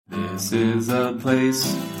This is a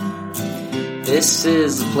place. This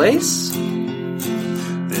is a place?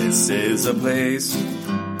 This is a place.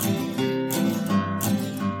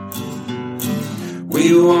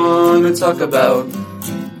 We want to talk about.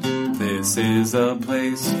 This is a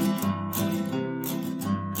place.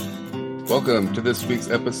 Welcome to this week's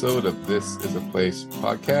episode of This is a Place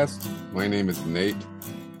podcast. My name is Nate,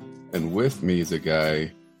 and with me is a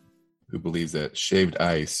guy who believes that shaved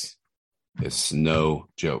ice is no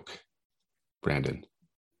joke. Brandon.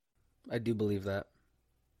 I do believe that.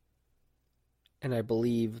 And I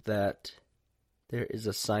believe that there is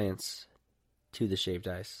a science to the shaved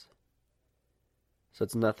ice. So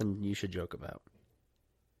it's nothing you should joke about.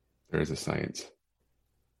 There is a science.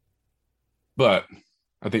 But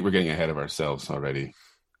I think we're getting ahead of ourselves already.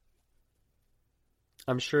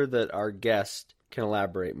 I'm sure that our guest can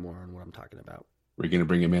elaborate more on what I'm talking about. We're going to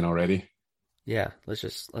bring him in already? Yeah, let's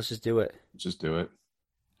just do it. Let's just do it.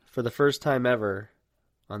 For the first time ever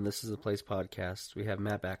on This is a Place podcast, we have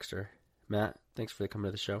Matt Baxter. Matt, thanks for coming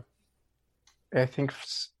to the show. I think...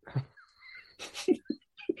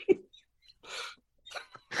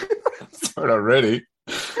 Start already.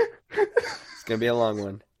 It's going to be a long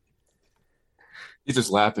one. He's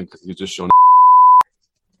just laughing because he's just showing.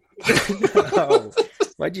 Oh,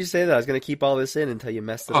 why'd you say that? I was going to keep all this in until you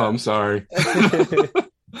messed it up. Oh, I'm sorry.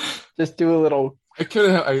 Just do a little... I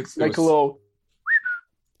couldn't have... a little...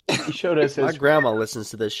 He showed us his... My grandma listens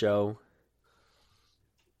to this show.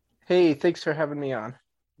 Hey, thanks for having me on.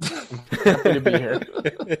 Happy to be here.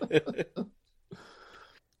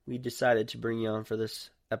 We decided to bring you on for this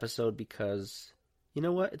episode because, you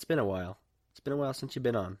know what? It's been a while. It's been a while since you've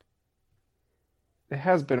been on. It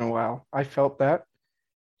has been a while. I felt that.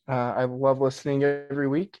 I love listening every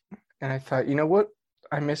week. And I thought, you know what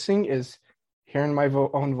I'm missing is hearing my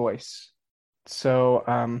own voice. So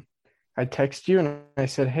I texted you and I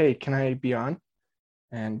said, hey, can I be on?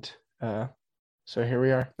 And so here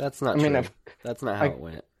we are. That's not true. That's not how it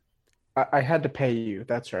went. I had to pay you.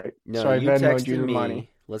 That's right. No, so I you Venmoed texted you the me.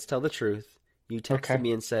 money. Let's tell the truth. You texted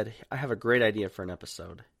me and said, I have a great idea for an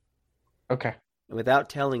episode. Okay. And without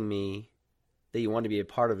telling me that you wanted to be a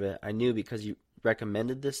part of it, I knew because you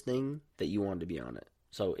recommended this thing that you wanted to be on it.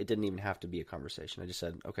 So it didn't even have to be a conversation. I just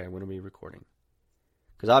said, okay, when are we recording?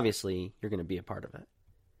 Because obviously you're going to be a part of it.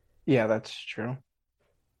 Yeah, that's true.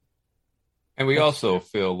 And we also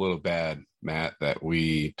feel a little bad, Matt, that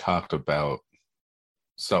we talked about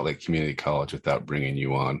Salt Lake Community College without bringing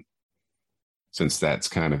you on, since that's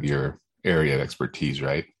kind of your area of expertise,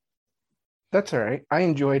 right? That's all right. I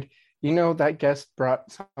enjoyed, that guest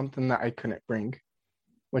brought something that I couldn't bring,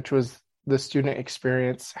 which was the student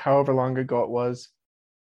experience, however long ago it was.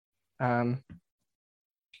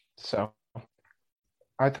 So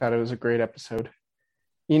I thought it was a great episode.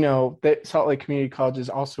 That Salt Lake Community College is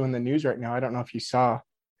also in the news right now. I don't know if you saw.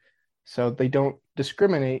 So they don't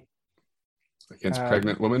discriminate against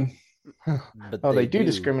pregnant women. But they do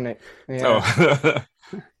discriminate. Yeah.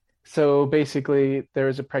 Oh. So basically, there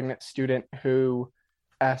was a pregnant student who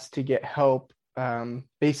asked to get help.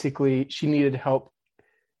 Basically, she needed help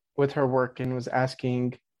with her work and was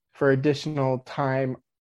asking for additional time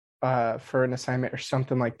for an assignment or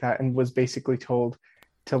something like that, and was basically told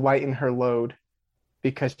to lighten her load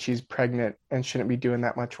because she's pregnant and shouldn't be doing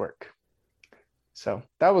that much work. So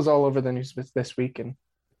that was all over the news this week, and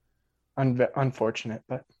unfortunate,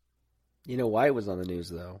 but... You know why it was on the news,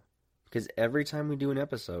 though? Because every time we do an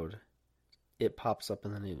episode, it pops up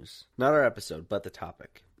in the news. Not our episode, but the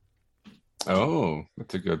topic. Oh,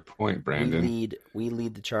 that's a good point, Brandon. We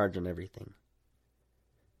lead the charge on everything.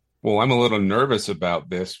 Well, I'm a little nervous about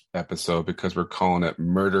this episode because we're calling it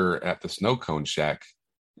Murder at the Snow Cone Shack.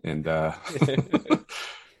 And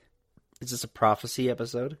Is this a prophecy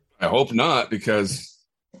episode? I hope not, because,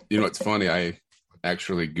 it's funny. I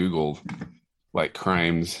actually Googled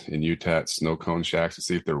crimes in Utah at snow cone shacks to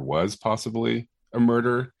see if there was possibly a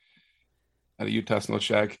murder at a Utah snow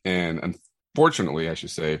shack. And unfortunately, I should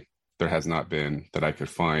say, there has not been that I could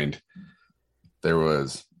find. There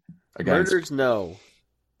was a guy. Murders, no.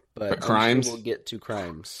 But crimes? Sure we'll get to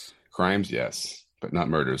crimes. Crimes, yes, but not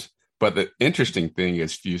murders. But the interesting thing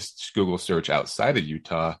is, if you Google search outside of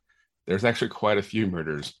Utah, there's actually quite a few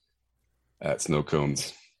murders at snow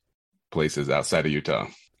cones places outside of Utah.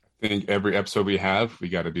 I think every episode we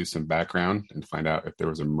got to do some background and find out if there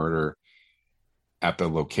was a murder at the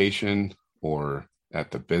location or at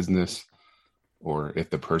the business, or if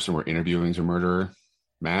the person we're interviewing is a murderer.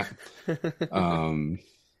 Matt,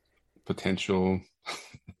 potential.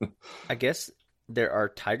 I guess there are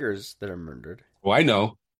tigers that are murdered. Well, I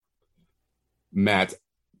know. Matt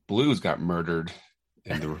Blues got murdered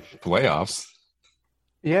in the playoffs.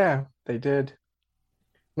 Yeah, they did.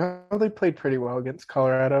 No, they played pretty well against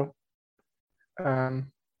Colorado.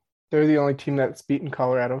 Um, they're the only team that's beaten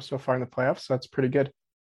Colorado so far in the playoffs, so that's pretty good.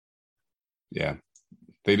 Yeah,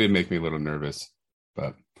 they did make me a little nervous,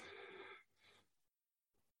 but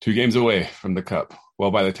 2 games away from the cup.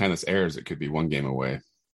 Well, by the time this airs, it could be 1 game away.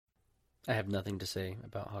 I have nothing to say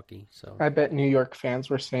about hockey, so I bet New York fans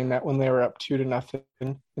were saying that when they were up 2-0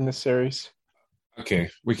 in the series. Okay,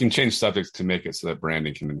 we can change subjects to make it so that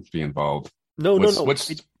Brandon can be involved. no.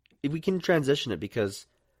 What's We can transition it because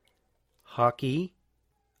hockey,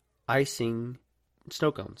 icing,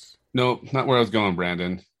 snow cones. no, not where I was going,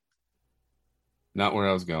 Brandon. Not where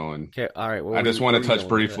I was going. Okay, all right. I just want to touch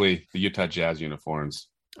briefly the Utah Jazz uniforms.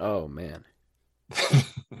 Oh man,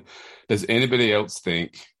 Does anybody else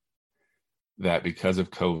think that because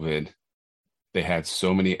of COVID, they had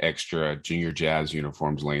so many extra junior Jazz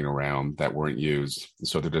uniforms laying around that weren't used,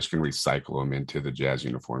 so they're just going to recycle them into the Jazz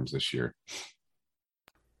uniforms this year?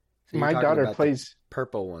 So you're My talking daughter about the plays.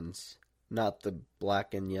 purple ones, not the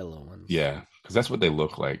black and yellow ones. Yeah, because that's what they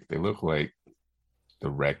look like. They look like the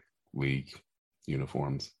rec league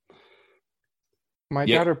uniforms. My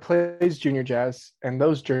Yeah. daughter plays junior Jazz, and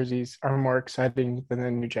those jerseys are more exciting than the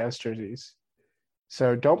new Jazz jerseys.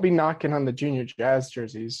 So don't be knocking on the junior Jazz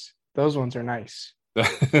jerseys. Those ones are nice.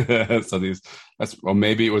 So well,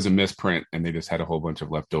 maybe it was a misprint and they just had a whole bunch of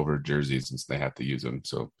leftover jerseys since they have to use them.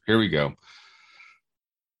 So here we go.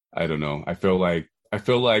 I don't know. I feel like I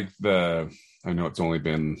know it's only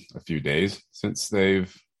been a few days since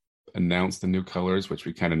they've announced the new colors, which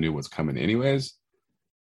we kind of knew was coming anyways.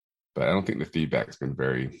 But I don't think the feedback's been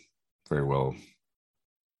very, very well.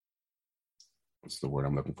 What's the word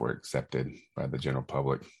I'm looking for? Accepted by the general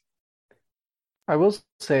public. I will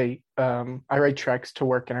say, I ride treks to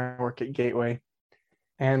work, and I work at Gateway,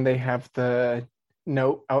 and they have the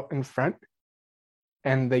note out in front,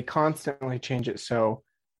 and they constantly change it. So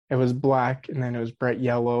it was black, and then it was bright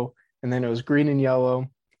yellow, and then it was green and yellow,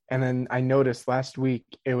 and then I noticed last week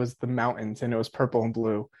it was the mountains, and it was purple and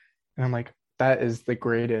blue, and I'm like, that is the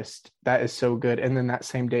greatest. That is so good. And then that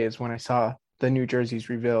same day is when I saw the new jerseys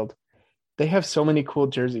revealed. They have so many cool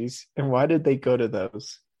jerseys, and why did they go to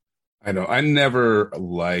those? I know. I never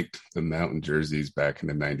liked the mountain jerseys back in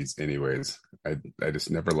the 90s anyways. I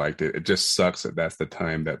just never liked it. It just sucks that that's the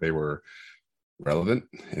time that they were relevant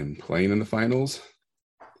and playing in the finals.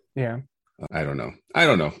 Yeah. I don't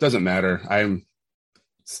know. Doesn't matter. I'm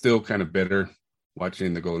still kind of bitter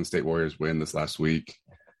watching the Golden State Warriors win this last week.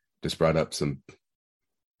 Just brought up some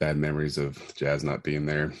bad memories of Jazz not being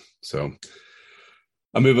there. So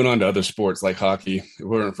I'm moving on to other sports like hockey. If it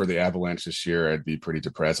weren't for the Avalanche this year, I'd be pretty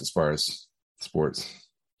depressed as far as sports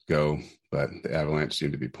go. But the Avalanche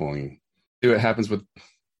seem to be pulling. See what happens with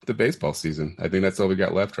the baseball season. I think that's all we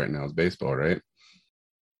got left right now is baseball, right?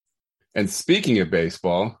 And speaking of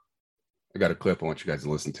baseball, I got a clip I want you guys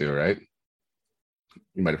to listen to, right?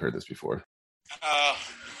 You might have heard this before. My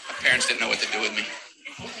parents didn't know what to do with me.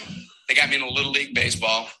 They got me into Little League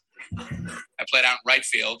Baseball. I played out in right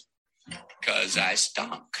field because I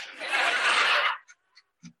stunk.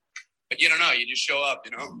 But you don't know. You just show up,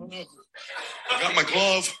 I got my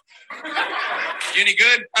glove. You any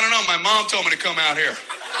good? I don't know. My mom told me to come out here.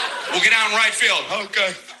 We'll get out in right field.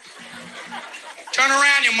 Okay. Turn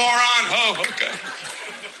around, you moron. Oh, okay.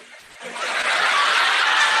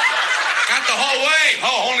 Not the whole way.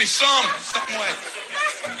 Oh, only some way.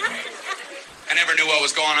 I never knew what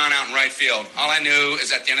was going on out in right field. All I knew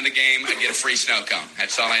is at the end of the game, I'd get a free snow cone.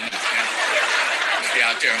 That's all I knew. Be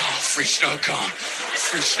out there, free snow cone.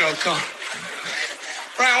 Free snow cone.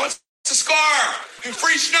 Brian, what's the score?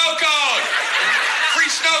 Free snow cone. Free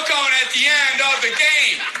snow cone at the end of the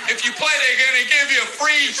game. If you play, they're going to give you a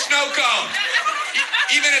free snow cone.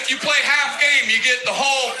 Even if you play half game, you get the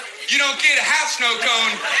whole, you don't get a half snow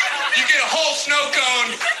cone. You get a whole snow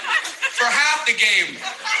cone for half the game.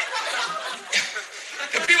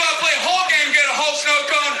 The people that play whole game get a whole snow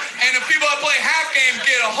cone, and the people that play half game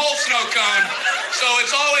get a whole snow cone. So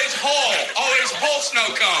it's always whole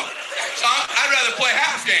snow cone. So I'd rather play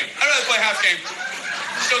half game.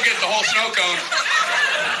 Still get the whole snow cone.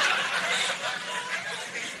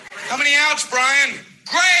 How many outs, Brian?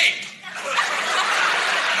 Grape!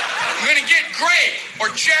 I'm gonna get grape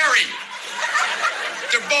or cherry.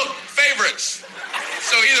 They're both favorites.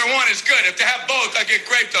 So either one is good. If they have both, I get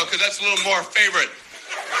grape though, because that's a little more favorite.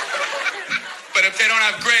 But if they don't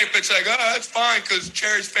have grape, it's like, that's fine, because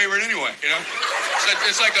cherry's favorite anyway, So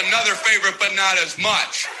it's like another favorite, but not as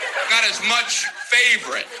much. Not as much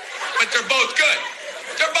favorite. But they're both good.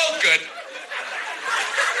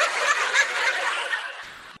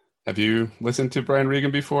 Have you listened to Brian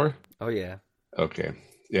Regan before? Oh yeah. Okay.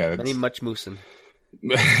 Yeah, Many much moosin'.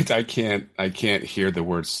 I can't hear the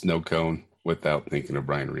word snow cone without thinking of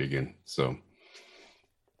Brian Regan. So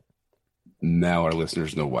now our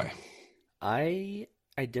listeners know why. I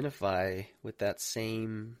identify with that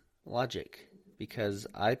same logic because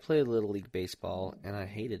I played Little League Baseball and I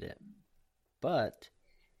hated it. But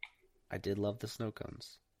I did love the snow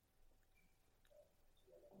cones.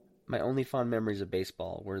 My only fond memories of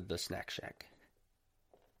baseball were the Snack Shack.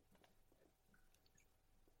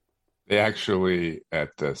 They actually,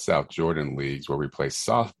 at the South Jordan leagues where we play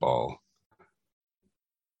softball,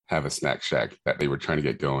 have a snack shack that they were trying to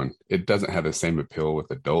get going. It doesn't have the same appeal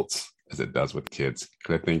with adults as it does with kids.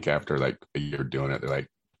 Because I think after like a year doing it, they're like,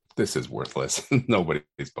 this is worthless. Nobody's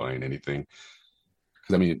buying anything.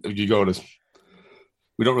 Because I mean, we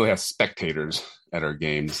don't really have spectators at our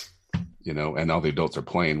games, you know, and all the adults are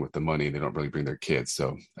playing with the money. They don't really bring their kids.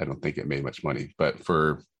 So I don't think it made much money. But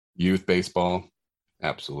for youth baseball,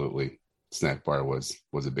 absolutely. Snack bar was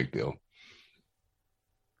a big deal.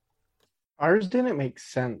 Ours didn't make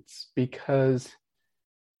sense because,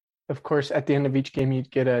 of course, at the end of each game, you'd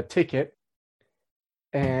get a ticket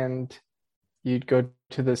and you'd go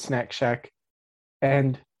to the snack shack.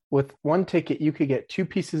 And with one ticket, you could get 2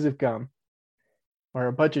 pieces of gum or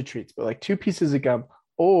a bunch of treats, but like 2 pieces of gum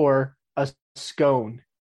or a scone.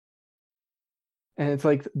 And it's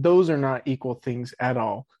like, those are not equal things at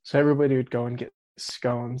all. So everybody would go and get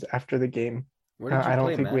scones after the game. Where did you I don't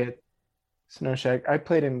play, think Matt? we had Snow Shack. I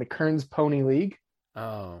played in the Kearns Pony League.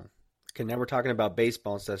 Oh. Okay, now we're talking about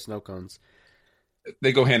baseball instead of snow cones.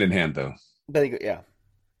 They go hand in hand, though. Yeah.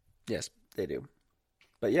 Yes, they do.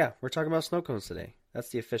 But yeah, we're talking about snow cones today. That's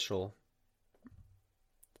the official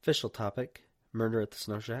topic. Murder at the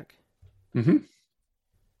Snow Shack. Mm-hmm.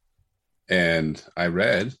 And I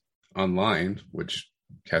read online, which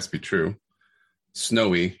has to be true,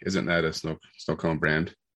 Snowy, isn't that a snow cone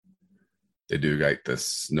brand? They do like the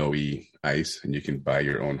Snowy ice, and you can buy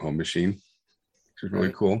your own home machine, which is really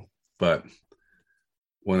Right. cool. But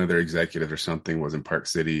one of their executives or something was in Park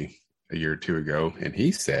City a year or 2 ago, and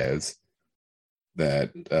he says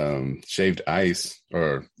that shaved ice,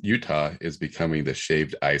 or Utah, is becoming the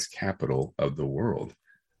shaved ice capital of the world,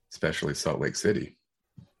 especially Salt Lake City.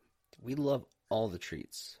 We love all the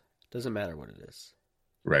treats. Doesn't matter what it is.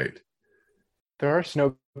 Right. There are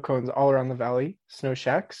snow cones all around the valley, snow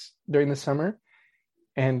shacks during the summer.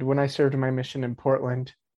 And when I served my mission in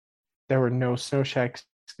Portland, there were no snow shacks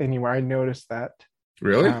anywhere. I noticed that.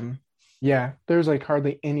 Really? Yeah, there's like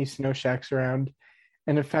hardly any snow shacks around.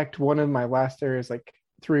 And in fact, one of my last areas, like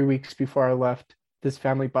 3 weeks before I left, this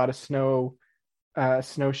family bought a snow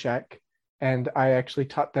shack, and I actually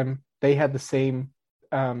taught them. They had the same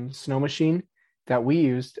snow machine that we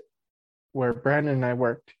used where Brandon and I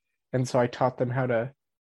worked. And so I taught them how to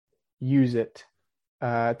use it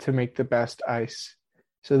to make the best ice.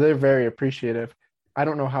 So they're very appreciative. I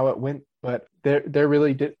don't know how it went, but there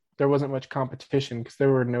really did. There wasn't much competition because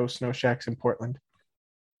there were no snow shacks in Portland.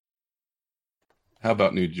 How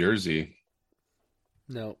about New Jersey?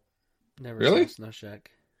 No, never Really? saw a Snow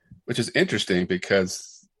Shack. Which is interesting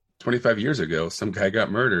because 25 years ago, some guy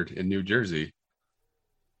got murdered in New Jersey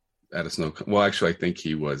at a snow. Well, actually, I think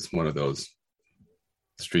he was one of those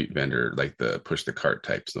street vendor, like the push the cart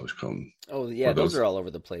type snow cone. Oh yeah, Or those those- are all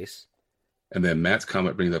over the place. And then Matt's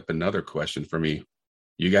comment brings up another question for me.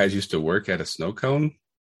 You guys used to work at a snow cone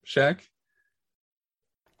shack?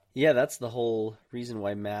 Yeah, that's the whole reason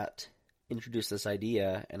why Matt introduced this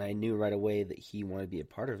idea, and I knew right away that he wanted to be a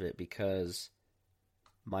part of it because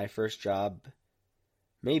my first job,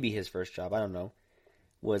 maybe his first job, I don't know,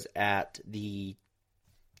 was at the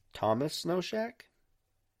Thomas Snow Shack.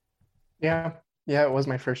 Yeah, it was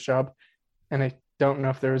my first job. And I don't know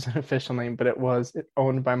if there was an official name, but it was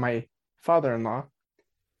owned by my father-in-law,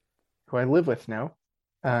 who I live with now.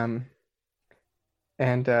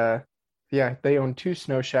 Yeah, they own 2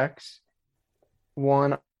 snow shacks.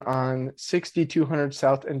 One on 6200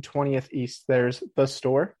 South and 20th East. There's the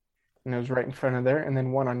store, and it was right in front of there. And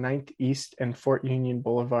then one on 9th East and Fort Union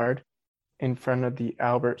Boulevard in front of the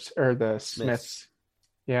Alberts or the Smiths.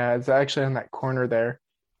 Yeah, it's actually on that corner there.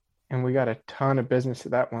 And we got a ton of business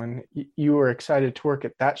at that one. You were excited to work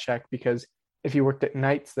at that shack because if you worked at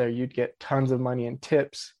nights there, you'd get tons of money in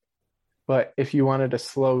tips. But if you wanted a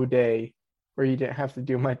slow day where you didn't have to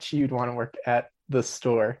do much, you'd want to work at the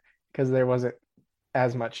store because there wasn't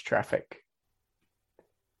as much traffic.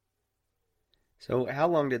 So how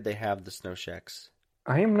long did they have the Snow Shacks?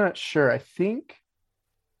 I am not sure. I think,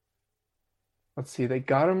 let's see, they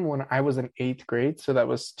got them when I was in 8th grade. So that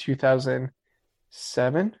was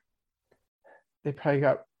 2007. They probably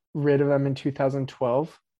got rid of them in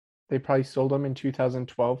 2012. They probably sold them in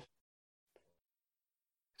 2012.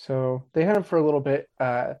 So they had them for a little bit.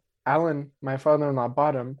 Alan, my father-in-law,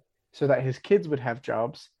 bought them so that his kids would have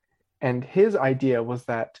jobs. And his idea was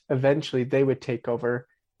that eventually they would take over,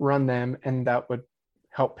 run them, and that would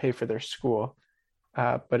help pay for their school.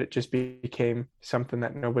 But it just became something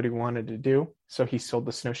that nobody wanted to do. So he sold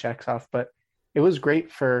the snow shacks off. But it was great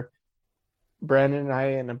for Brandon and I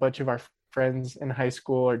and a bunch of our friends in high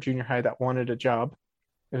school or junior high that wanted a job.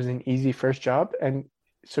 It was an easy first job. And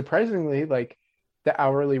surprisingly, like the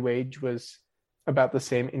hourly wage was about the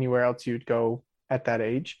same anywhere else you'd go at that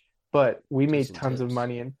age. But we made Decent tons of tips.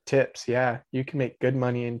 money in tips. Yeah, you can make good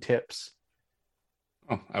money in tips.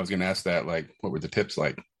 Oh, I was going to ask that. Like, what were the tips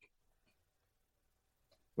like?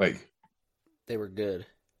 Like, They were good.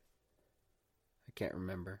 I can't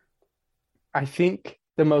remember. I think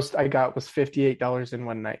the most I got was $58 in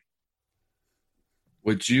one night.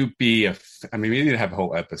 would you be I mean, we need to have a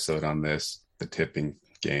whole episode on this, the tipping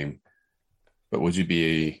game, but would you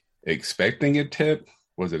be expecting a tip?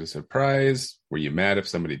 Was it a surprise? Were you mad if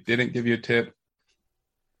somebody didn't give you a tip?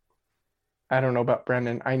 I don't know about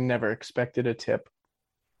Brendan. I never expected a tip.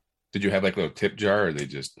 Did you have like a little tip jar, or they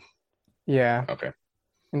just Yeah. okay?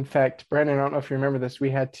 In fact, Brendan, I don't know if you remember this. We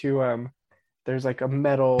had to there's like a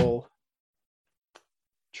metal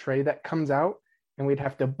tray that comes out, and we'd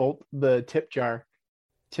have to bolt the tip jar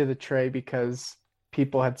to the tray because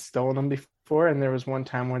people had stolen them before. And there was one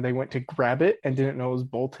time where they went to grab it and didn't know it was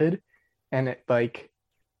bolted, and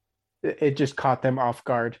it just caught them off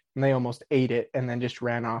guard, and they almost ate it and then just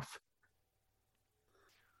ran off.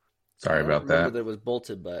 Sorry I don't about remember that. that it was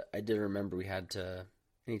bolted, but I did remember we had to,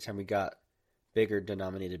 anytime we got bigger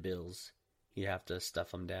denominated bills, you'd have to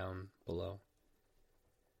stuff them down below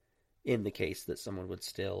in the case that someone would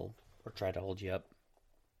steal or try to hold you up.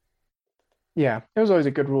 Yeah, it was always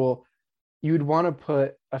a good rule. You'd want to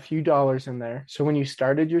put a few dollars in there. So when you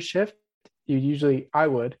started your shift,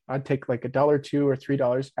 I'd take like $1, $2, or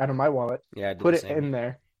 $3 out of my wallet, Yeah, I did put the it same. in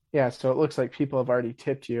there. Yeah, so it looks like people have already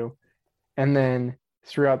tipped you. And then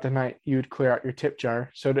throughout the night, you'd clear out your tip jar.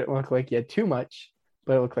 So it didn't look like you had too much,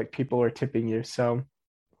 but it looked like people were tipping you. So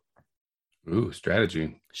Ooh,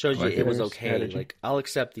 strategy. Shows I like you it was There's okay. strategy. Like, I'll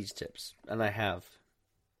accept these tips, and I have.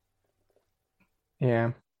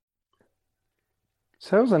 yeah.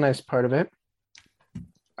 So that was a nice part of it.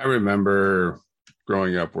 I remember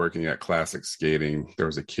growing up working at Classic Skating. There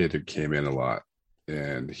was a kid who came in a lot,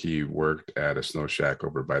 and he worked at a snow shack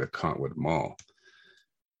over by the Contwood Mall.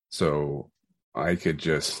 So I could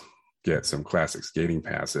just get some Classic Skating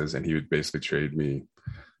passes, and he would basically trade me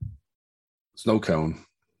snow cone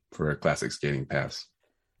for a Classic Skating pass.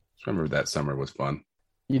 So I remember that summer was fun.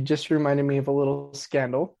 You just reminded me of a little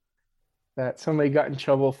scandal that somebody got in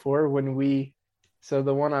trouble for so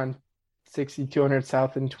the one on 6200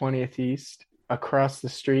 South and 20th East, across the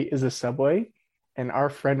street is a Subway, and our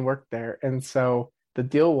friend worked there. And so the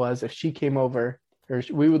deal was if she came over,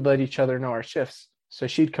 we would let each other know our shifts. So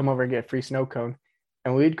she'd come over and get a free snow cone,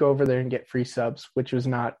 and we'd go over there and get free subs, which was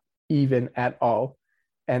not even at all.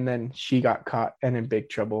 And then she got caught and in big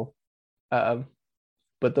trouble.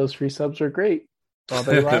 But those free subs were great while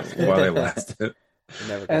they lasted. While they lasted. I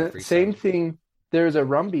never got And free same sub. thing, there was a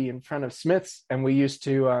Rumby in front of Smith's, and we used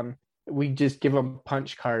to we just give them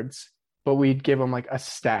punch cards, but we'd give them like a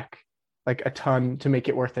stack, like a ton to make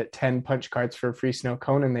it worth it. 10 punch cards for a free snow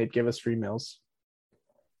cone, and they'd give us free meals.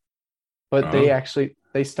 But Oh.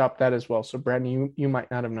 they stopped that as well. So Brandon, you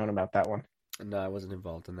might not have known about that one. No, I wasn't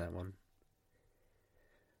involved in that one.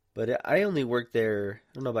 But I only worked there.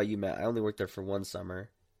 I don't know about you, Matt. I only worked there for one summer.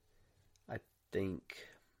 I think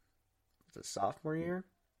was it sophomore year.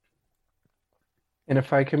 And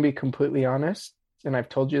if I can be completely honest, and I've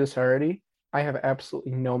told you this already, I have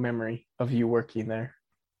absolutely no memory of you working there.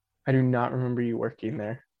 I do not remember you working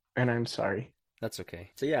there, and I'm sorry. That's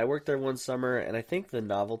okay. So yeah, I worked there one summer, and I think the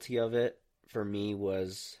novelty of it for me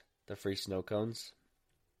was the free snow cones,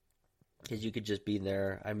 because you could just be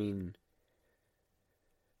there. I mean,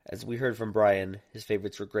 as we heard from Brian, his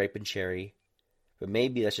favorites were grape and cherry, but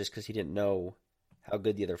maybe that's just because he didn't know how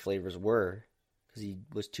good the other flavors were, because he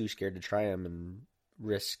was too scared to try them and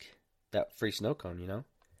risk that free snow cone, you know?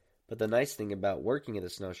 But the nice thing about working at a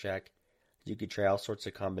snow shack is you could try all sorts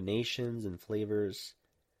of combinations and flavors,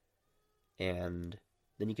 and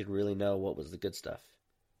then you could really know what was the good stuff,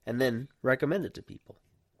 and then recommend it to people.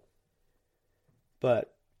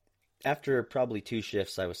 But after probably 2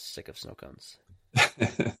 shifts, I was sick of snow cones.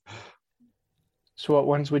 So what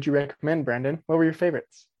ones would you recommend, Brandon? What were your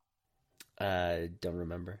favorites? I don't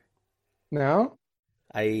remember. No?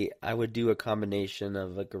 I would do a combination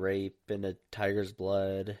of a grape and a tiger's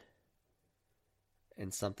blood,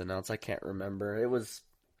 and something else. I can't remember. It was.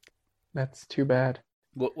 That's too bad.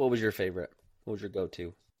 What was your favorite? What was your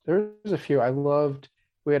go-to? There was a few.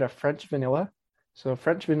 We had a French vanilla. So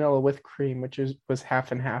French vanilla with cream, which was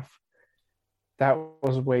half and half. That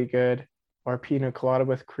was way good. Or pina colada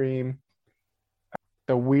with cream.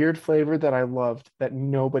 The weird flavor that I loved that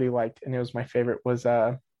nobody liked, and it was my favorite, was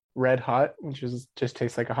Red Hot, which just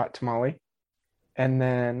tastes like a hot tamale. And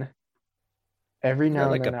then every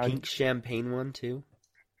now and then, like a pink champagne one too.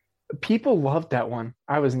 People loved that one.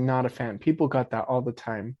 I was not a fan. People got that all the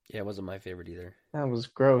time. Yeah, it wasn't my favorite either. That was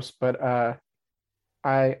gross. But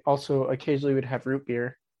I also occasionally would have root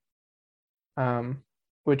beer,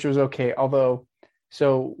 which was okay. Although,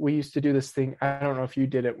 so we used to do this thing. I don't know if you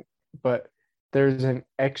did it, but there's an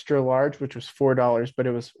extra large, which was $4, but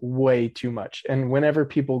it was way too much. And whenever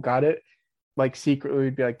people got it, like secretly,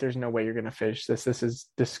 we'd be like, "There's no way you're gonna finish this. This is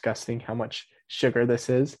disgusting. How much sugar this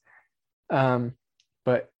is."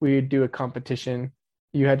 But we would do a competition.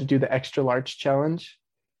 You had to do the extra large challenge,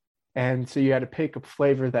 and so you had to pick a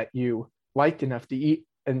flavor that you liked enough to eat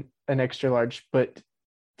an extra large, but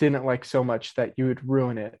didn't like so much that you would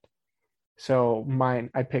ruin it. So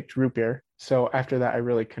I picked root beer. So after that, I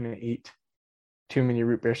really couldn't eat too many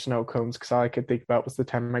root beer snow cones because all I could think about was the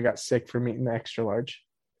time I got sick from eating the extra large.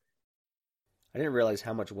 I didn't realize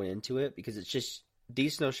how much went into it because it's just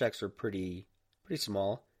these snow shacks are pretty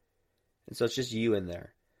small, and so it's just you in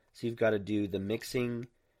there. So you've got to do the mixing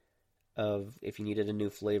of if you needed a new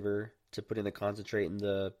flavor to put in the concentrate in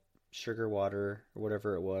the sugar water or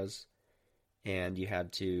whatever it was, and you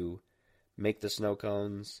had to make the snow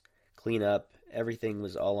cones, clean up. Everything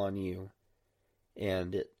was all on you,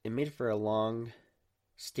 and it made for a long,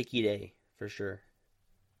 sticky day for sure.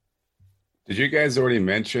 Did you guys already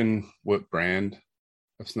mention what brand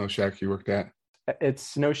of Snow Shack you worked at? It's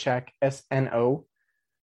Snow Shack, SNO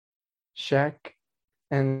Shack,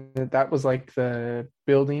 and that was like the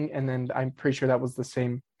building, and then I'm pretty sure that was the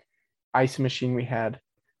same ice machine we had.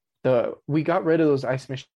 We got rid of those ice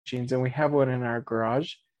machines, and we have one in our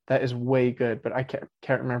garage that is way good, but I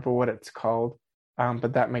can't remember what it's called.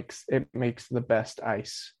 But that makes the best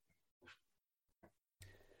ice.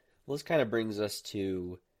 Well, this kind of brings us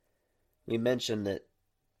to, we mentioned that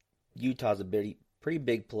Utah's a pretty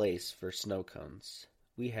big place for snow cones.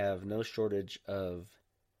 We have no shortage of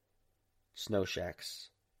snow shacks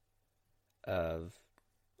of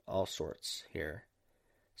all sorts here.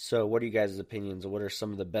 So what are you guys' opinions? What are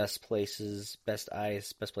some of the best places, best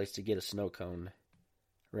ice, best place to get a snow cone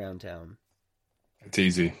around town? It's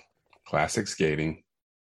easy. Classic Skating.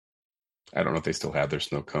 I don't know if they still have their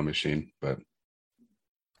snow cone machine, but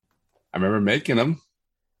I remember making them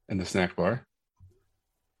in the snack bar.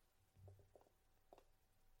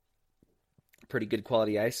 Pretty good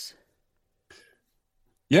quality ice.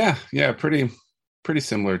 Yeah, pretty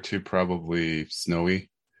similar to probably Snowy,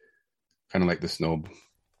 kind of like the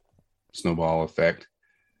snowball effect.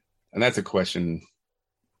 And that's a question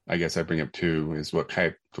I guess I bring up too, is what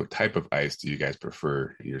type of ice do you guys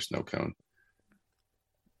prefer in your snow cone?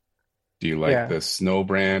 Do you like the snow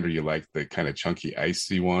brand, or you like the kind of chunky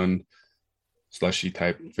icy one, slushy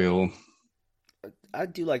type feel? I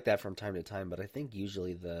do like that from time to time, but I think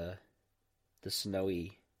usually the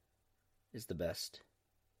snowy is the best.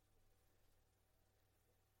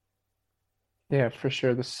 Yeah, for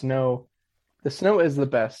sure. The snow is the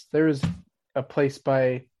best. There was a place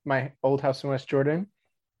by my old house in West Jordan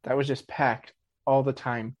that was just packed all the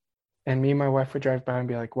time. And me and my wife would drive by and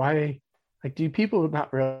be like, why? Like, do people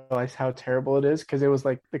not realize how terrible it is? Because it was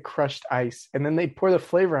like the crushed ice. And then they'd pour the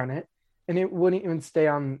flavor on it, and it wouldn't even stay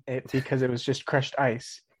on it because it was just crushed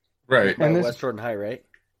ice. Right. And West Jordan High, right?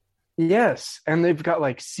 Yes. And they've got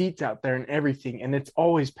like seats out there and everything, and it's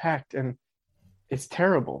always packed, and it's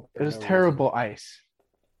terrible. It was terrible ice.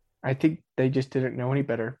 I think they just didn't know any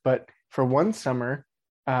better. But for one summer,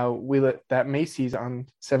 we lit that Macy's on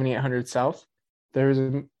 7800 South. There was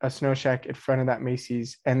a snow shack in front of that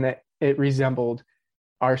Macy's, and that it resembled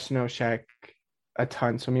our snow shack a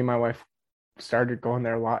ton. So me and my wife started going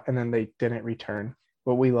there a lot, and then they didn't return.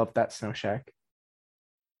 But we loved that snow shack.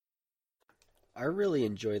 I really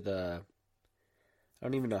enjoy I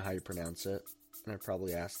don't even know how you pronounce it, and I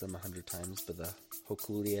probably asked them 100 times, but the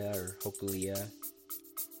Hokulia or Hokulia.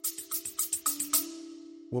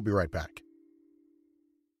 We'll be right back.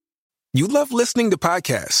 You love listening to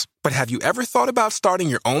podcasts, but have you ever thought about starting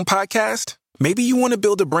your own podcast? Maybe you want to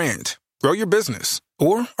build a brand, grow your business,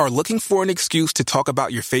 or are looking for an excuse to talk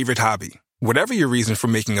about your favorite hobby. Whatever your reason for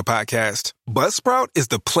making a podcast, Buzzsprout is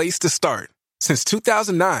the place to start. Since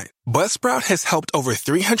 2009, Buzzsprout has helped over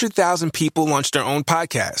 300,000 people launch their own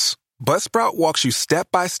podcasts. Buzzsprout walks you step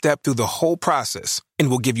by step through the whole process and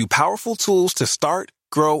will give you powerful tools to start,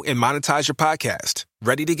 grow, and monetize your podcast.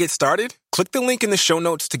 Ready to get started? Click the link in the show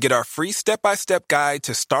notes to get our free step-by-step guide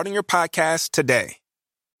to starting your podcast today.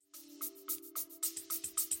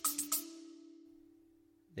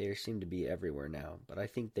 They seem to be everywhere now, but I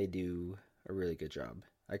think they do a really good job.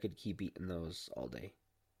 I could keep eating those all day.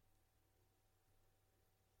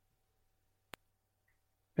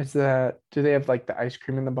 Do they have like the ice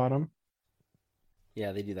cream in the bottom?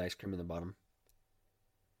 Yeah, they do the ice cream in the bottom.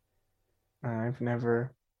 I've never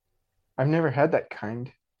had that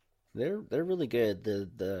kind. They're really good.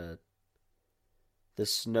 The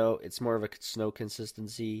snow, it's more of a snow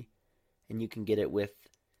consistency, and you can get it with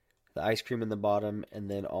the ice cream in the bottom and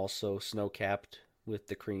then also snow capped with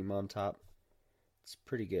the cream on top. It's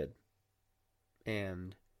pretty good.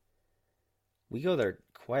 And we go there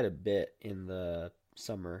quite a bit in the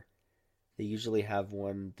summer. They usually have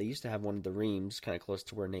one. They used to have one at the Reams, kind of close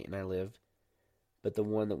to where Nate and I live. But the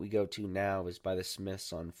one that we go to now is by the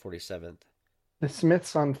Smiths on 47th. The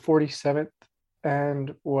Smiths on 47th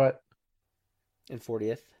and what? And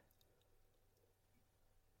 40th.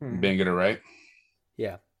 Being it right?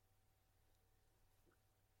 Yeah.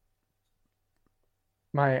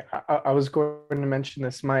 I was going to mention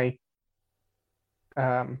this. When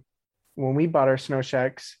we bought our snow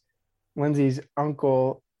shacks, Lindsay's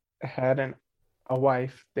uncle had a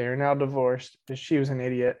wife. They're now divorced, but she was an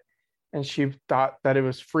idiot. And she thought that it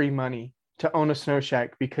was free money to own a snow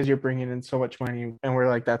shack because you're bringing in so much money. And we're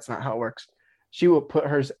like, that's not how it works. She will put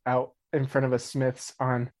hers out in front of a Smith's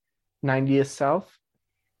on 90th South.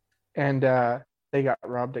 And they got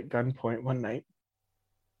robbed at gunpoint one night,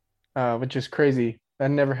 which is crazy.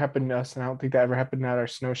 That never happened to us. And I don't think that ever happened at our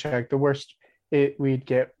snow shack. The worst we'd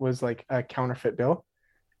get was like a counterfeit bill.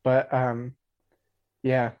 But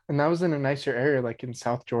yeah. And that was in a nicer area, like in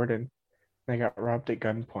South Jordan. They got robbed at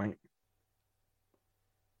gunpoint.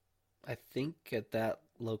 I think at that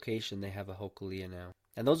location they have a Hokalia now.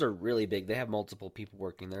 And those are really big. They have multiple people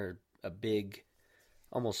working. They're a big,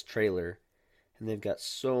 almost trailer. And they've got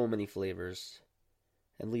so many flavors.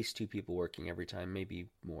 At least 2 people working every time, maybe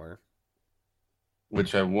more.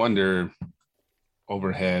 Which I wonder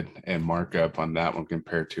overhead and markup on that one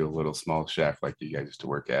compared to a little small shack like you guys used to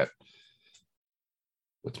work at.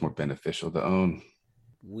 What's more beneficial to own?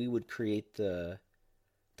 We would create the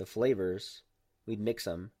flavors. We'd mix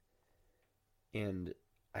them. And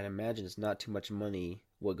I'd imagine it's not too much money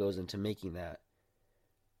what goes into making that.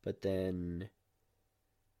 But then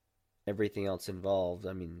everything else involved,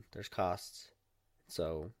 I mean, there's costs.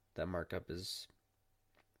 So that markup is,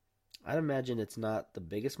 I'd imagine it's not the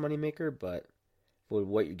biggest money maker, but for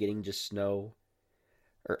what you're getting, just snow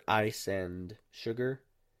or ice and sugar,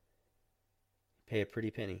 pay a pretty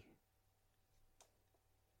penny.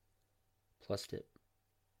 Plus tip.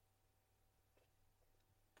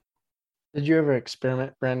 Did you ever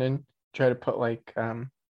experiment, Brandon? Try to put like, I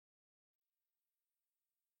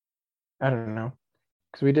don't know,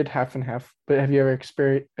 because we did half and half, but have you ever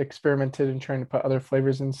experimented in trying to put other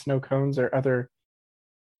flavors in snow cones or other,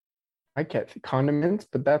 I get condiments,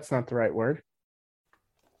 but that's not the right word.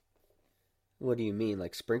 What do you mean,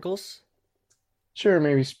 like sprinkles? Sure,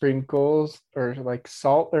 maybe sprinkles or like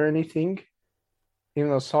salt or anything, even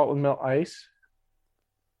though salt would melt ice.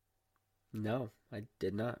 No, I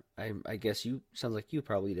did not. I guess sounds like you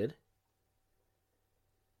probably did.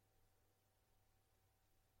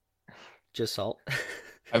 Just salt.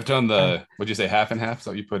 I've done what'd you say, half and half? Is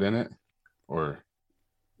that what you put in it? Or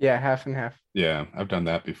Yeah, half and half. yeah, I've done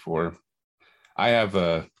that before. I have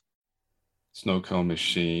a snow cone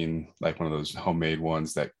machine, like one of those homemade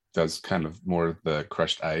ones that does kind of more the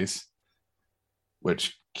crushed ice,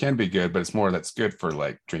 which can be good, but it's more that's good for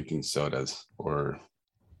like drinking sodas or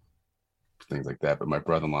things like that. But my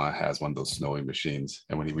brother-in-law has one of those snowing machines,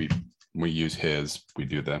 and when we use his, we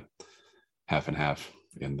do the half and half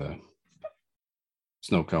in the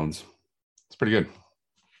snow cones. It's pretty good.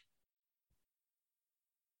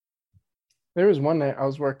 There was one night I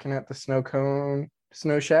was working at the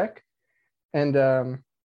snow shack, and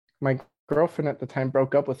my girlfriend at the time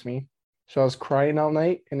broke up with me. So I was crying all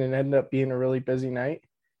night, and it ended up being a really busy night.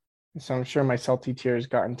 So I'm sure my salty tears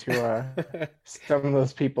got into some of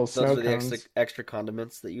those people's Those snow were the cones. extra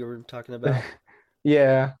condiments that you were talking about.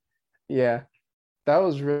 Yeah. That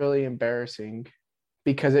was really embarrassing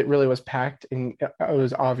because it really was packed, and it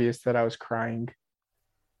was obvious that I was crying.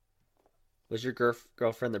 Was your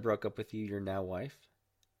girlfriend that broke up with you your now wife?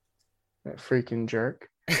 That freaking jerk.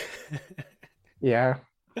 Yeah.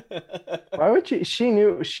 Why would she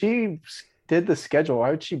knew she did the schedule. Why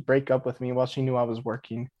would she break up with me while she knew I was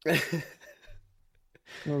working?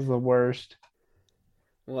 It was the worst.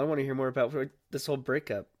 Well, I want to hear more about this whole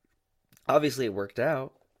breakup. Obviously, it worked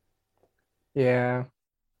out. Yeah.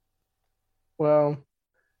 Well,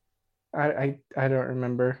 I don't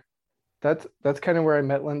remember. That's kind of where I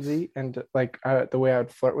met Lindsay, and like the way I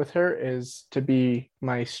would flirt with her is to be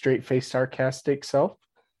my straight face sarcastic self.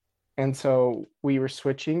 And so we were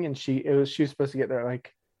switching, and she was supposed to get there at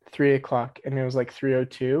like 3 o'clock, and it was like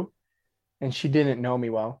 3:02, and she didn't know me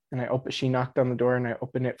well. And she knocked on the door, and I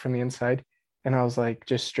opened it from the inside, and I was like,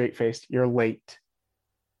 just straight faced, "You're late."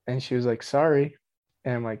 And she was like, "Sorry,"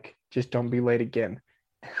 and I'm like, "Just don't be late again."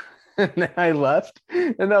 And then I left,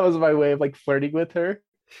 and that was my way of like flirting with her.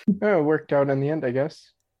 Oh, it worked out in the end, I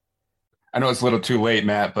guess. I know it's a little too late,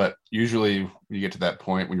 Matt, but usually when you get to that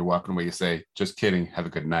point when you're walking away, you say, "Just kidding, have a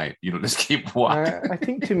good night." You don't just keep walking. I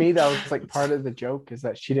think to me that was like part of the joke, is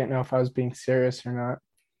that she didn't know if I was being serious or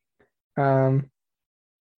not.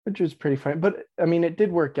 Which was pretty funny. But I mean, it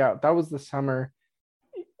did work out. That was the summer.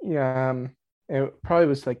 Yeah, it probably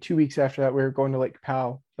was like 2 weeks after that we were going to Lake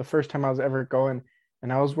Powell, the first time I was ever going,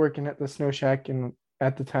 and I was working at the snow shack, and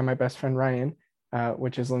at the time my best friend Ryan,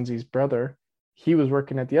 which is Lindsay's brother, he was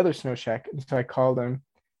working at the other snow shack, and so I called him,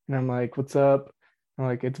 and I'm like, "What's up?" I'm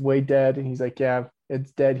like, "It's way dead," and he's like, "Yeah,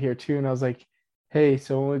 it's dead here too." And I was like, "Hey,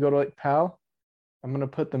 so when we go to Lake Powell, I'm gonna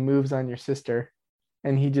put the moves on your sister,"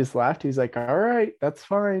 and he just laughed. He's like, "All right, that's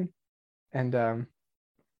fine," and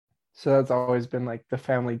so that's always been like the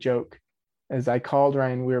family joke. As I called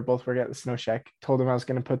Ryan, we were both working at the snow shack, told him I was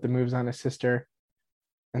going to put the moves on his sister.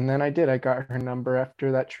 And then I did. I got her number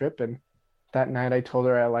after that trip. And that night I told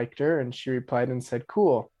her I liked her, and she replied and said,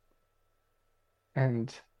 "Cool."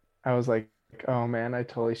 And I was like, "Oh man, I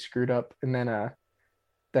totally screwed up." And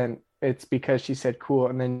then it's because she said cool.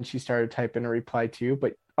 And then she started typing a reply too.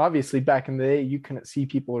 But obviously back in the day, you couldn't see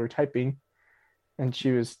people were typing. And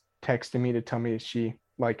she was texting me to tell me she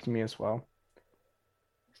liked me as well.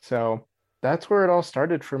 So that's where it all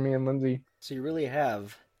started for me and Lindsay. So you really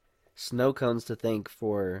have snow cones to thank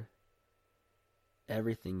for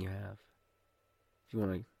everything you have. If you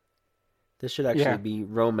want to, this should actually Yeah. be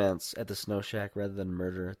romance at the snow shack rather than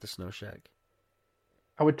murder at the snow shack.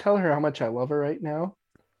 I would tell her how much I love her right now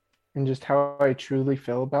and just how I truly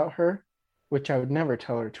feel about her, which I would never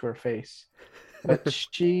tell her to her face. But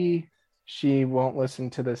she won't listen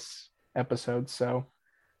to this episode, so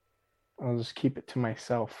I'll just keep it to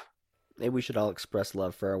myself. Maybe we should all express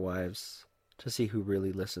love for our wives to see who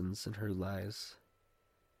really listens and who lies.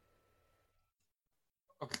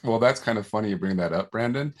 Okay, well, that's kind of funny you bring that up,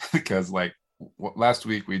 Brandon, because like last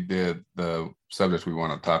week we did the subject we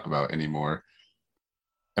want to talk about anymore.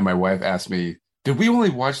 And my wife asked me, "Did we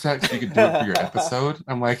only watch that so you could do it for your episode?"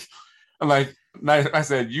 I'm like, I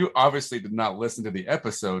said, "You obviously did not listen to the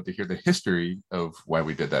episode to hear the history of why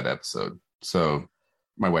we did that episode." So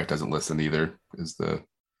my wife doesn't listen either, is the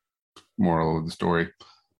moral of the story.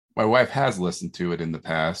 My wife has listened to it in the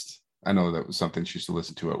past. I know that was something she used to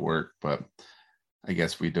listen to at work, but I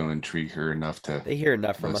guess we don't intrigue her enough to They hear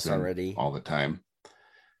enough from us listen already. all the time.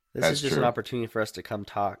 This That's is just true. an opportunity for us to come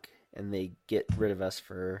talk, and they get rid of us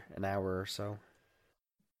for an hour or so.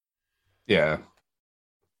 Yeah.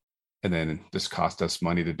 And then it just cost us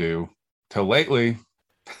money to do. Till lately,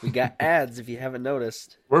 We got ads if you haven't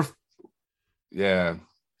noticed. yeah.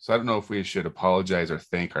 So I don't know if we should apologize or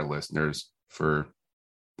thank our listeners for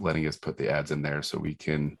letting us put the ads in there so we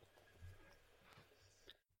can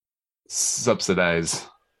subsidize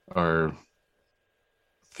our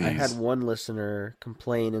fees. I had one listener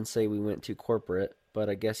complain and say we went too corporate, but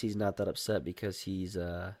I guess he's not that upset because he's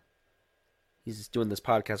doing this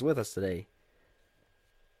podcast with us today.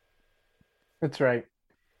 That's right.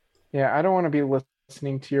 Yeah, I don't want to be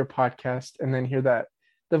listening to your podcast and then hear that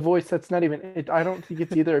the voice that's not even it. I don't think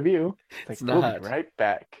it's either of you. It's like, It's "We'll not. be right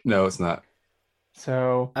back." No, it's not.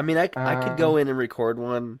 So I mean, I could go in and record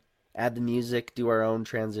one, add the music, do our own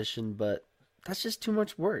transition, but that's just too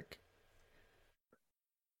much work.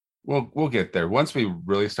 We'll get there. Once we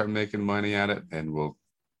really start making money at it, then we'll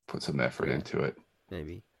put some effort into it.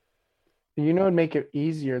 Maybe. you know, it'd make it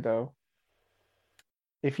easier though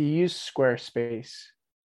if you use Squarespace.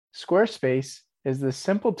 Squarespace is the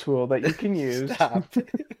simple tool that you can use. Stop.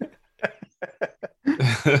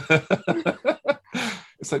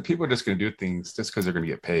 It's like people are just going to do things just because they're going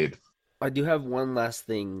to get paid. I do have one last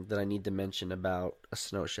thing that I need to mention about a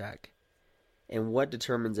snow shack and what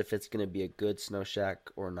determines if it's going to be a good snow shack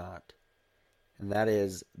or not. And that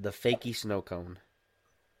is the fakey snow cone.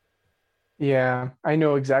 Yeah, I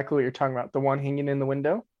know exactly what you're talking about. The one hanging in the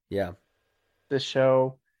window, Yeah. the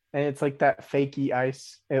show, and it's like that fakey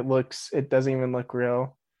ice. It doesn't even look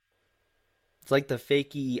real. It's like the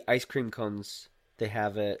fakey ice cream cones they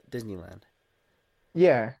have at Disneyland.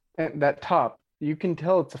 Yeah, and that top, you can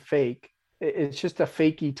tell it's a fake. It's just a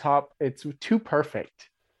fakey top. It's too perfect.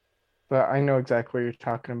 But I know exactly what you're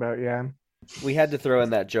talking about. Yeah. We had to throw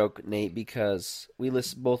in that joke, Nate, because we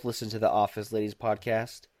both listen to the Office Ladies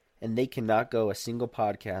podcast, and they cannot go a single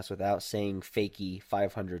podcast without saying "fakey"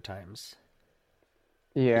 500 times.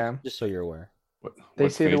 Yeah. Just so you're aware. They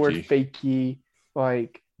What's say the word fakey? fakey,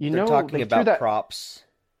 like, They're talking they about threw that. props.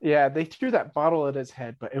 Yeah, they threw that bottle at his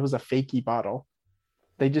head, but it was a fakey bottle.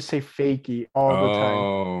 They just say fakey all the time.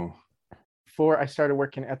 Oh, Before I started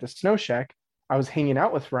working at the Snow Shack, I was hanging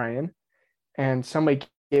out with Ryan, and somebody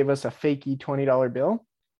gave us a fakey $20 bill.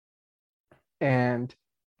 And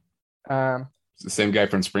it's the same guy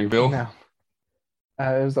from Springville. no,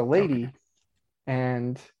 it was a lady, Okay.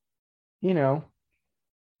 and you know,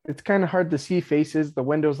 it's kind of hard to see faces. The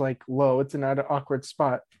window's like low; it's in an awkward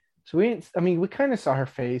spot. So we kind of saw her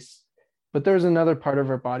face, but there was another part of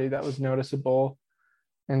her body that was noticeable.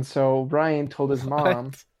 And so Ryan told his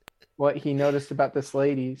mom what he noticed about this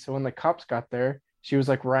lady. So when the cops got there, she was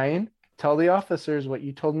like, "Ryan, tell the officers what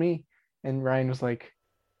you told me." And Ryan was like,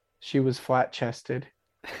 "She was flat chested."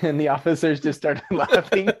 And the officers just started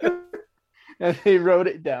laughing. And they wrote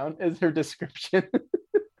it down as her description.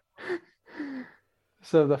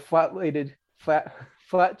 So the flat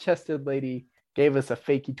chested lady gave us a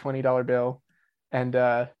fakey $20 bill. And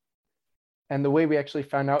the way we actually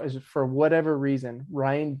found out is, for whatever reason,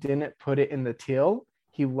 Ryan didn't put it in the till.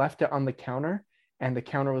 He left it on the counter, and the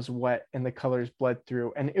counter was wet and the colors bled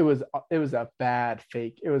through. And it was a bad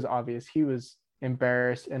fake. It was obvious. He was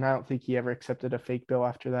embarrassed, and I don't think he ever accepted a fake bill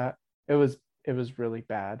after that. It was really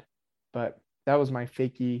bad. But that was my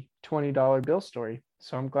fakey $20 bill story.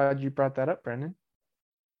 So I'm glad you brought that up, Brendan.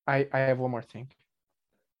 I have one more thing.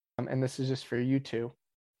 And this is just for you two.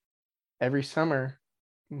 Every summer,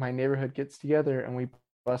 my neighborhood gets together and we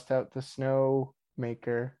bust out the snow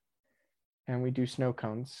maker and we do snow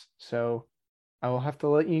cones. So I will have to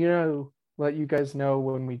let you guys know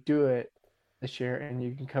when we do it this year, and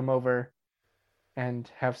you can come over and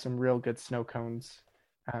have some real good snow cones.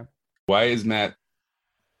 Why is Matt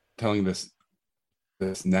telling this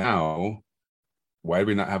now? Why did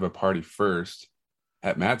we not have a party first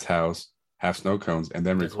at Matt's house, have snow cones, and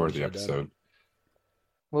then That's what record we the should've done. episode?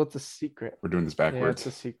 Well, it's a secret. We're doing this Yeah, backwards.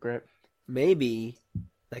 it's a secret. Maybe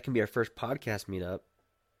that can be our first podcast meetup,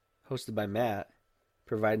 hosted by Matt,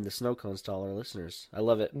 providing the snow cones to all our listeners. I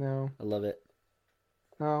love it. No, I love it.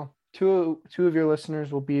 two of your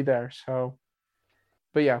listeners will be there. So,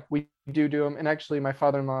 but yeah, we do them. And actually, my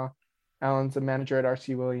father-in-law, Alan's a manager at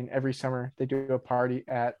RC Willie, and every summer they do a party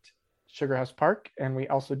at Sugar House Park, and we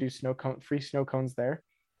also do free snow cones there.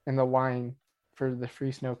 And the line for the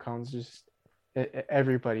free snow cones,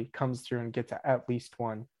 everybody comes through and gets at least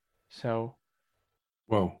one. So,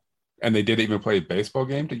 Whoa. And they didn't even play a baseball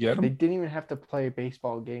game to get they them? didn't even have to play a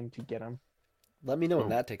baseball game to get them. Let me know when Oh.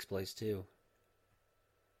 that takes place too.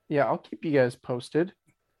 Yeah, I'll keep you guys posted.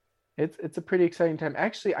 It's a pretty exciting time.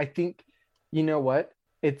 Actually, I think, you know what?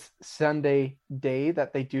 It's Sunday day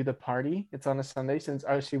that they do the party. It's on a Sunday, since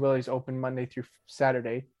RC Willie's open Monday through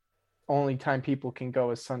Saturday. Only time people can go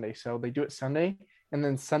is Sunday. So they do it Sunday, and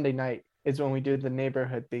then Sunday night is when we do the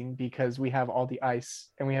neighborhood thing, because we have all the ice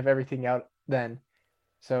and we have everything out then.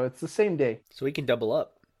 So it's the same day. So we can double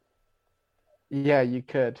up. Yeah, you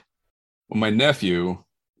could. Well, my nephew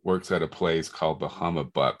works at a place called Bahama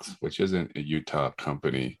Bucks, which isn't a Utah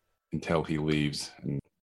company until he leaves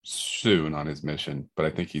soon on his mission. But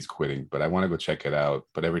I think he's quitting. But I want to go check it out.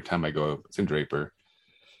 But every time I go, it's in Draper,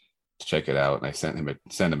 to check it out, and I send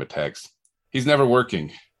him a text. He's never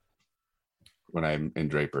working when I'm in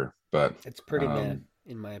Draper, but It's pretty mad,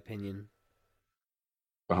 in my opinion.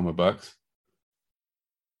 Bahama Bucks.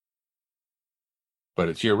 But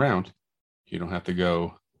it's year round. You don't have to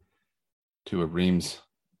go to a Reams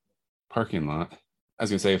parking lot. I was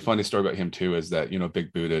gonna say, a funny story about him too is that,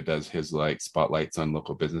 Big Buddha does his like spotlights on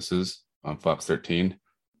local businesses on Fox 13.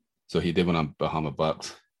 So he did one on Bahama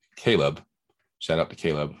Bucks. Caleb, shout out to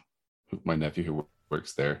Caleb, my nephew who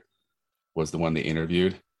works there, was the one they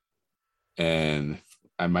interviewed. And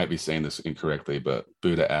I might be saying this incorrectly, but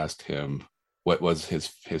Buddha asked him what was his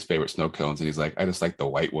favorite snow cones, and he's like, "I just like the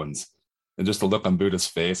white ones." And just the look on Buddha's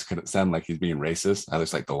face, could it sound like he's being racist? I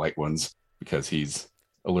just like the white ones because he's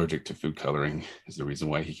allergic to food coloring is the reason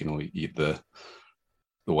why he can only eat the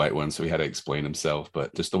white ones. So he had to explain himself,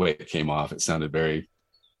 but just the way it came off, it sounded very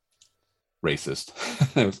racist.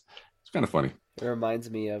 It's kind of funny. It reminds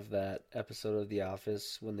me of that episode of The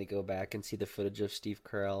Office when they go back and see the footage of Steve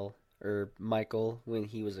Carell or Michael when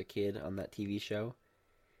he was a kid on that TV show.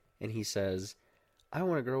 And he says, "I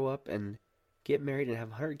want to grow up and get married and have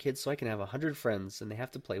 100 kids so I can have 100 friends and they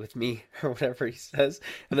have to play with me or whatever he says.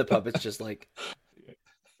 And the puppet's just like,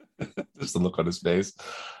 just the look on his face.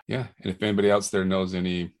 Yeah. And if anybody else there knows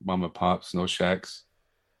any mom and pop snow shacks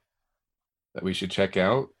that we should check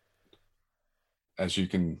out, as you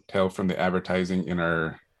can tell from the advertising in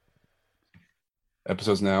our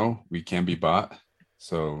episodes now, we can be bought.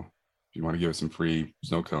 So if you want to give us some free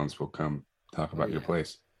snow cones, we'll come talk about your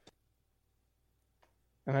place.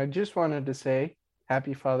 And I just wanted to say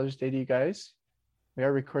happy Father's Day to you guys. We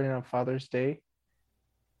are recording on Father's Day.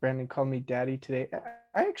 Brandon called me Daddy today.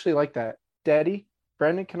 I actually like that. Daddy.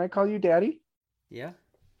 Brandon, can I call you Daddy? yeah.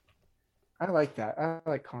 I like that. I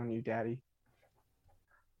like calling you Daddy.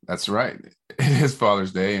 That's right. It is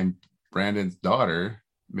Father's Day, and Brandon's daughter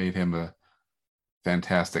made him a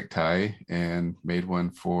fantastic tie and made one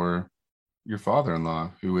for your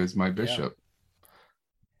father-in-law, who is my bishop.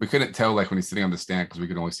 We couldn't tell, like, when he's sitting on the stand, because we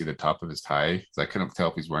could only see the top of his tie. So I couldn't tell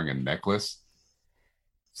if he's wearing a necklace,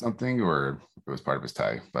 something, or if it was part of his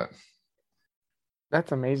tie. But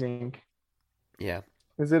That's amazing. Yeah.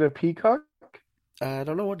 Is it a peacock? I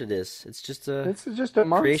don't know what it is. It's just a This is just a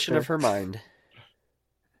monster. creation of her mind.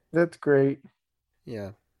 That's great.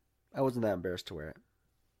 Yeah. I wasn't that embarrassed to wear it.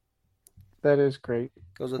 That is great.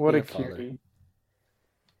 Goes with What being a a father. cutie.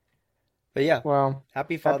 But yeah, Well,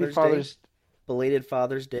 happy happy Father's Day. Belated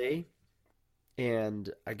Father's Day. And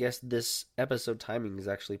I guess this episode timing is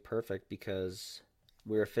actually perfect because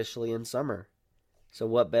we're officially in summer. So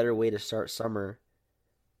what better way to start summer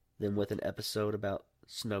than with an episode about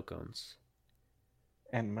snow cones?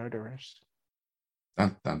 And murderers.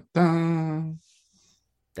 dun, dun, dun.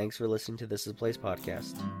 Thanks for listening to This Is a Place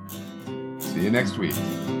podcast. See you next week.